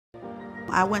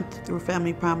I went through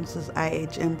Family Promises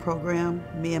IHN program,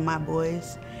 me and my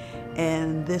boys,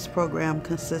 and this program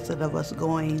consisted of us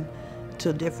going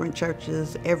to different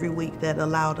churches every week that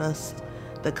allowed us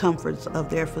the comforts of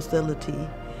their facility.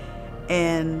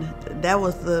 And that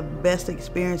was the best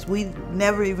experience. We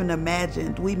never even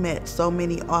imagined. We met so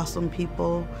many awesome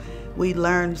people. We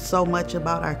learned so much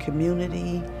about our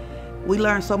community. We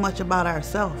learned so much about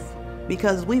ourselves,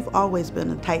 because we've always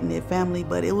been a tight-knit family,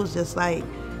 but it was just like,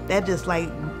 that just like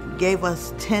gave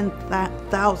us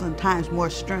 10,000 times more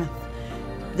strength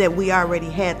that we already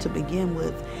had to begin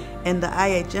with. And the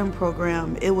IHM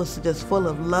program, it was just full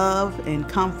of love and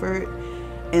comfort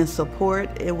and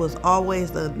support. It was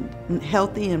always a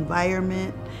healthy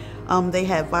environment. They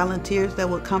had volunteers that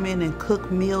would come in and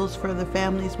cook meals for the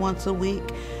families once a week.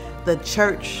 The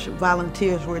church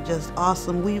volunteers were just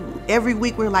awesome. Every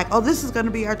week we're like, oh, this is going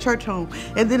to be our church home.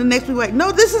 And then the next week we're like,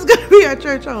 no, this is going to be our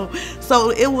church home. So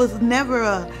it was never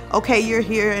a, okay, you're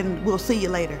here and we'll see you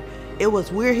later. It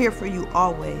was, we're here for you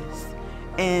always.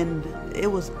 And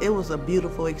it was a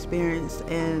beautiful experience.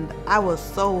 And I was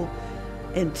so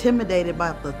intimidated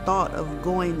by the thought of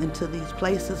going into these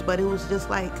places, but it was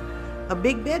just like a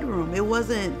big bedroom. It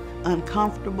wasn't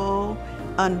uncomfortable,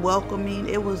 unwelcoming.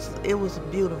 It was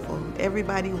beautiful.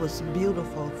 Everybody was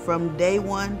beautiful from day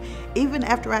one. Even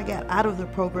after I got out of the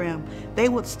program, they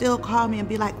would still call me and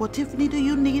be like, well, Tiffany, do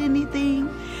you need anything?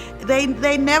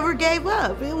 They never gave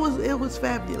up. It was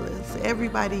fabulous.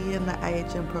 Everybody in the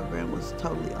IHN program was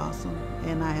totally awesome,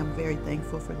 and I am very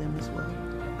thankful for them as well.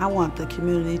 I want the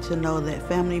community to know that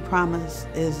Family Promise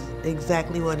is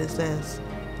exactly what it says.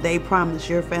 They promise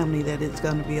your family that it's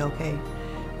going to be okay.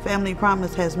 Family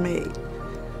Promise has made.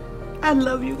 I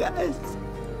love you guys.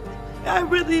 I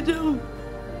really do.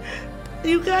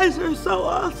 You guys are so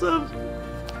awesome.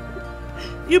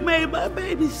 You made my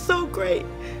baby so great.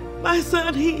 My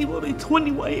son, he will be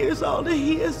 21 years old, and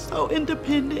he is so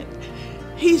independent.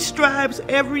 He strives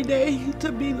every day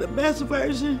to be the best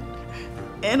version.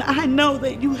 And I know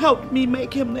that you helped me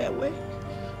make him that way.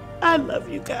 I love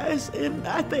you guys, and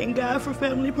I thank God for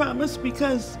Family Promise,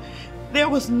 because there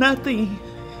was nothing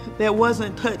that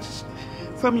wasn't touched,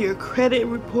 from your credit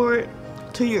report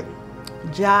to your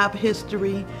job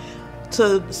history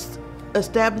to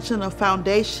establishing a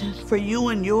foundation for you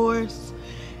and yours.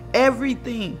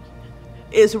 Everything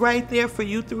is right there for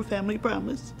you through Family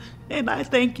Promise. And I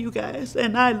thank you guys,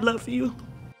 and I love you.